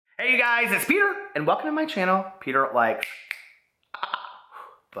Hey you guys, it's Peter, and welcome to my channel, Peter Likes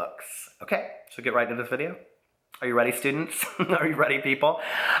Books. Okay, so get right into this video. Are you ready, students? Are you ready, people?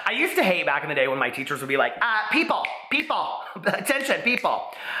 I used to hate back in the day when my teachers would be like, people, attention, people.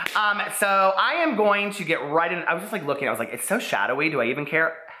 So I am going to get right in. I was just like looking, I was like, it's so shadowy, do I even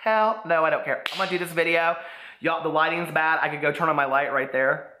care? Hell no, I don't care. I'm gonna do this video. Y'all, the lighting's bad. I could go turn on my light right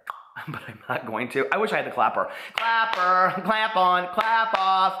there, but I'm not going to. I wish I had the clapper. Clapper, clap on, clap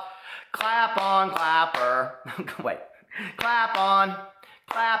off. Clap on, clapper. Wait. Clap on,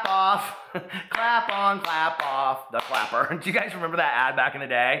 clap off. Clap on, clap off. The clapper. Do you guys remember that ad back in the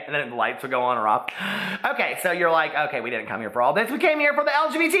day? And then the lights would go on or off. Okay, so you're like, okay, we didn't come here for all this. We came here for the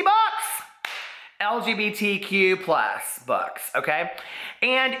LGBT books. LGBTQ plus books, okay?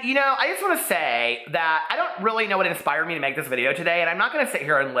 And, you know, I just want to say that I don't really know what inspired me to make this video today, and I'm not going to sit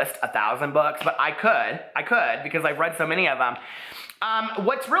here and list 1,000 books, but I could, because I've read so many of them.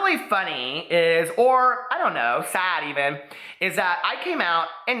 What's really funny is, or I don't know, sad even, is that I came out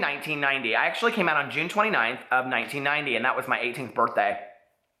in 1990. I actually came out on June 29th of 1990, and that was my 18th birthday.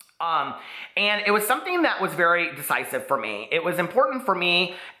 And it was something that was very decisive for me. It was important for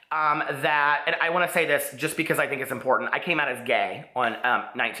me that, and I want to say this just because I think it's important, I came out as gay on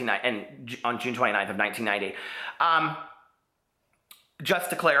on June 29th of 1990.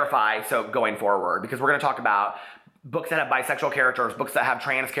 Just to clarify, so going forward, because we're going to talk about books that have bisexual characters, books that have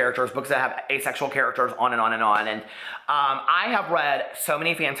trans characters, books that have asexual characters, on and on and on. And I have read so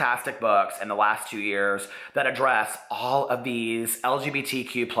many fantastic books in the last 2 years that address all of these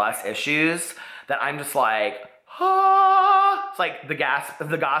LGBTQ plus issues that I'm just like, ah, it's like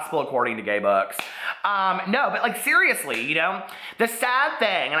the gospel according to gay books. No, but like seriously, you know, the sad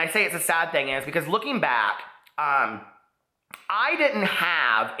thing, and I say it's a sad thing, is because looking back, I didn't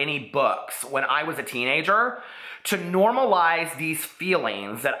have any books when I was a teenager to normalize these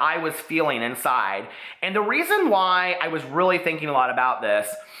feelings that I was feeling inside. And the reason why I was really thinking a lot about this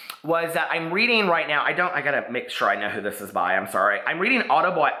was that I'm reading right now, I gotta make sure I know who this is by, I'm sorry. I'm reading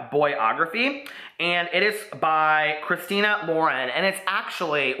autobiography, and it is by Christina Lauren, and it's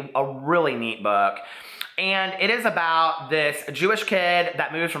actually a really neat book. And it is about this Jewish kid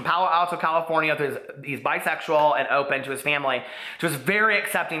that moves from Palo Alto, California. He's bisexual and open to his family, to his very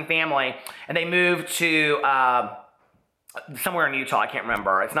accepting family. And they move to somewhere in Utah. I can't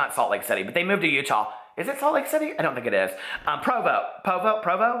remember. It's not Salt Lake City, but they moved to Utah. Is it Salt Lake City? I don't think it is.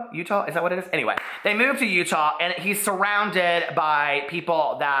 Provo, Utah? Is that what it is? Anyway, they moved to Utah, and he's surrounded by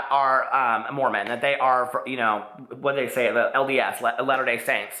people that are Mormon, that they are, you know, what do they say, the LDS, Latter-day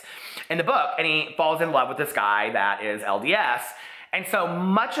Saints, in the book. And he falls in love with this guy that is LDS. And so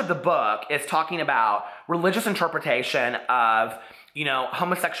much of the book is talking about religious interpretation of, you know,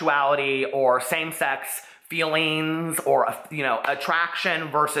 homosexuality or same-sex feelings, or, you know, attraction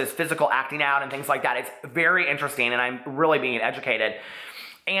versus physical acting out and things like that. It's very interesting, and I'm really being educated.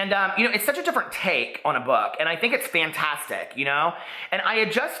 And, you know, it's such a different take on a book, and I think it's fantastic, you know? And I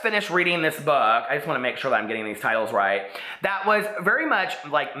had just finished reading this book. I just want to make sure that I'm getting these titles right. That was very much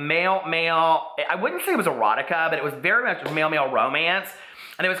like male, I wouldn't say it was erotica, but it was very much male romance.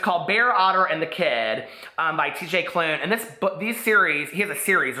 And it was called Bear, Otter, and the Kid by T.J. Klune. And these series, he has a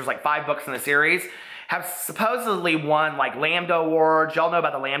series, there's like 5 books in the series, have supposedly won like Lambda Awards. Y'all know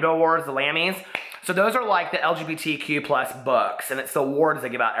about the Lambda Awards, the Lammys. So those are like the LGBTQ plus books, and it's the awards they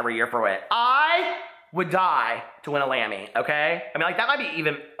give out every year for it. I would die to win a Lammy, okay? I mean, like that might be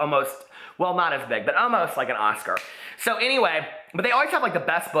even almost, well, not as big, but almost like an Oscar. So anyway, but they always have like the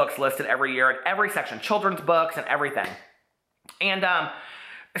best books listed every year in every section, children's books and everything. And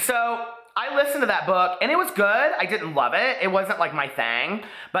so I listened to that book, and it was good. I didn't love it. It wasn't like my thing.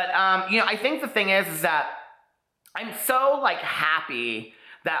 But, you know, I think the thing is that I'm so like happy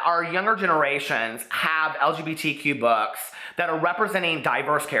that our younger generations have LGBTQ books that are representing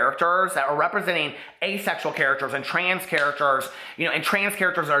diverse characters, that are representing asexual characters and trans characters, you know, and trans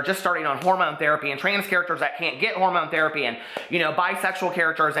characters that are just starting on hormone therapy, and trans characters that can't get hormone therapy, and, you know, bisexual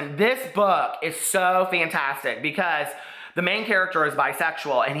characters. And this book is so fantastic because the main character is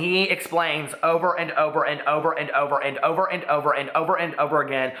bisexual, and he explains over and over and over and over and over and over and over and over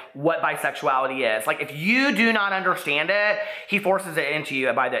again what bisexuality is. Like, if you do not understand it, he forces it into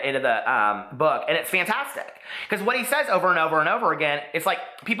you by the end of the book, and it's fantastic. Because what he says over and over and over again, it's like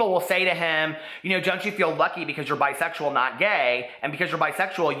people will say to him, you know, don't you feel lucky because you're bisexual, not gay? And because you're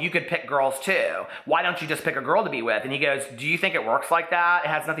bisexual, you could pick girls too. Why don't you just pick a girl to be with? And he goes, do you think it works like that? It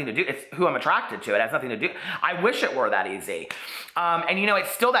has nothing to do, it's who I'm attracted to. It has nothing to do. I wish it were that easy. easy. And you know,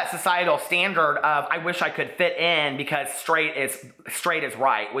 it's still that societal standard of I wish I could fit in because straight is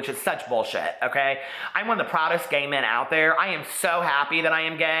right, which is such bullshit, okay? I'm one of the proudest gay men out there. I am so happy that I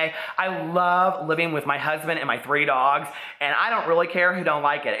am gay. I love living with my husband and my 3 dogs, and I don't really care who don't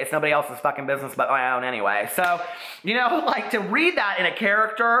like it. It's nobody else's fucking business but my own anyway. So, you know, like to read that in a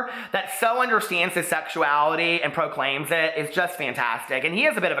character that so understands his sexuality and proclaims it is just fantastic. And he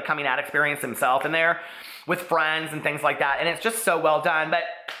has a bit of a coming out experience himself in there with friends and things like that, and it's just so well done. But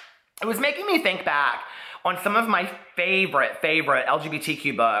it was making me think back on some of my favorite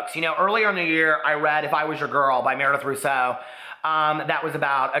LGBTQ books. You know, earlier in the year, I read If I Was Your Girl by Meredith Rousseau. That was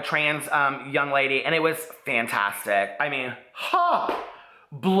about a trans young lady, and it was fantastic. I mean,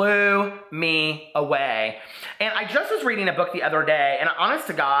 blew me away. And I just was reading a book the other day, and honest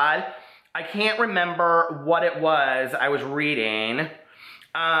to God, I can't remember what it was I was reading.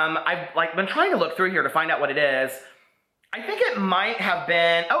 I've been trying to look through here to find out what it is. I think it might have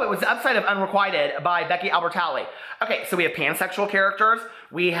been, it was The Upside of Unrequited by Becky Albertalli. Okay, so we have pansexual characters,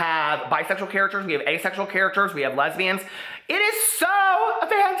 we have bisexual characters, we have asexual characters, we have lesbians. It is so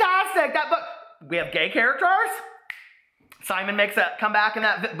fantastic, that book. We have gay characters. Simon makes a comeback in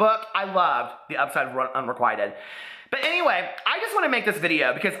that book. I loved The Upside of Unrequited. But anyway, I just want to make this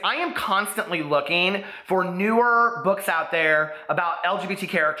video because I am constantly looking for newer books out there about LGBT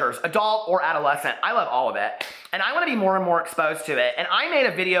characters, adult or adolescent. I love all of it. And I want to be more and more exposed to it. And I made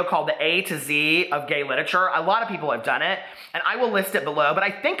a video called The A to Z of Gay Literature. A lot of people have done it, and I will list it below. But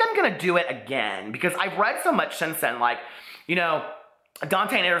I think I'm going to do it again because I've read so much since then. Like, you know,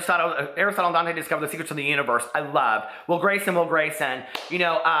 Dante and Aristotle and Dante discovered the secrets of the universe. I love Will Grayson. You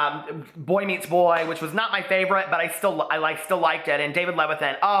know, Boy Meets Boy, which was not my favorite, but I still liked it. And David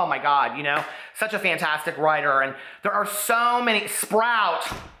Levithan. Oh my God, you know, such a fantastic writer. And there are so many. Sprout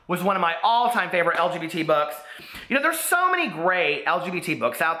was one of my all-time favorite LGBT books. You know, there's so many great LGBT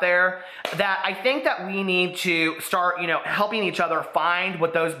books out there that I think that we need to start, you know, helping each other find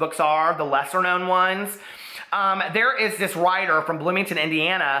what those books are, the lesser-known ones. There is this writer from Bloomington,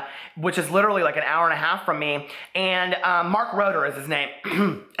 Indiana, which is literally like an hour and a half from me, and Mark Roeder is his name.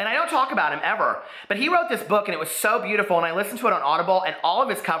 And I don't talk about him ever, but he wrote this book and it was so beautiful, and I listened to it on Audible, and all of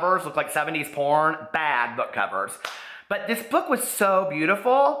his covers look like 70s porn, bad book covers. But this book was so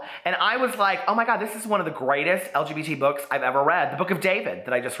beautiful, and I was like, oh my God, this is one of the greatest LGBT books I've ever read, the Book of David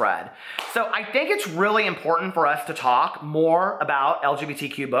that I just read. So I think it's really important for us to talk more about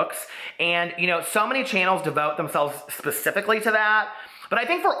LGBTQ books, and you know, so many channels devote themselves specifically to that. But I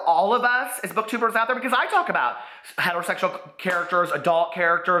think for all of us as booktubers out there, because I talk about heterosexual characters, adult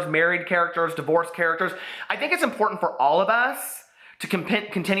characters, married characters, divorced characters, I think it's important for all of us to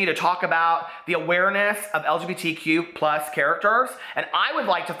continue to talk about the awareness of LGBTQ plus characters. And I would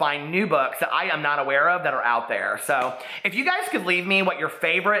like to find new books that I am not aware of that are out there. So if you guys could leave me what your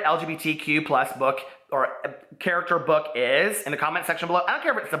favorite LGBTQ plus book or character book is in the comment section below. I don't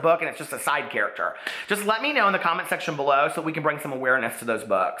care if it's a book and it's just a side character. Just let me know in the comment section below so we can bring some awareness to those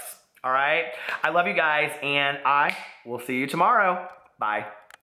books. All right? I love you guys, and I will see you tomorrow. Bye.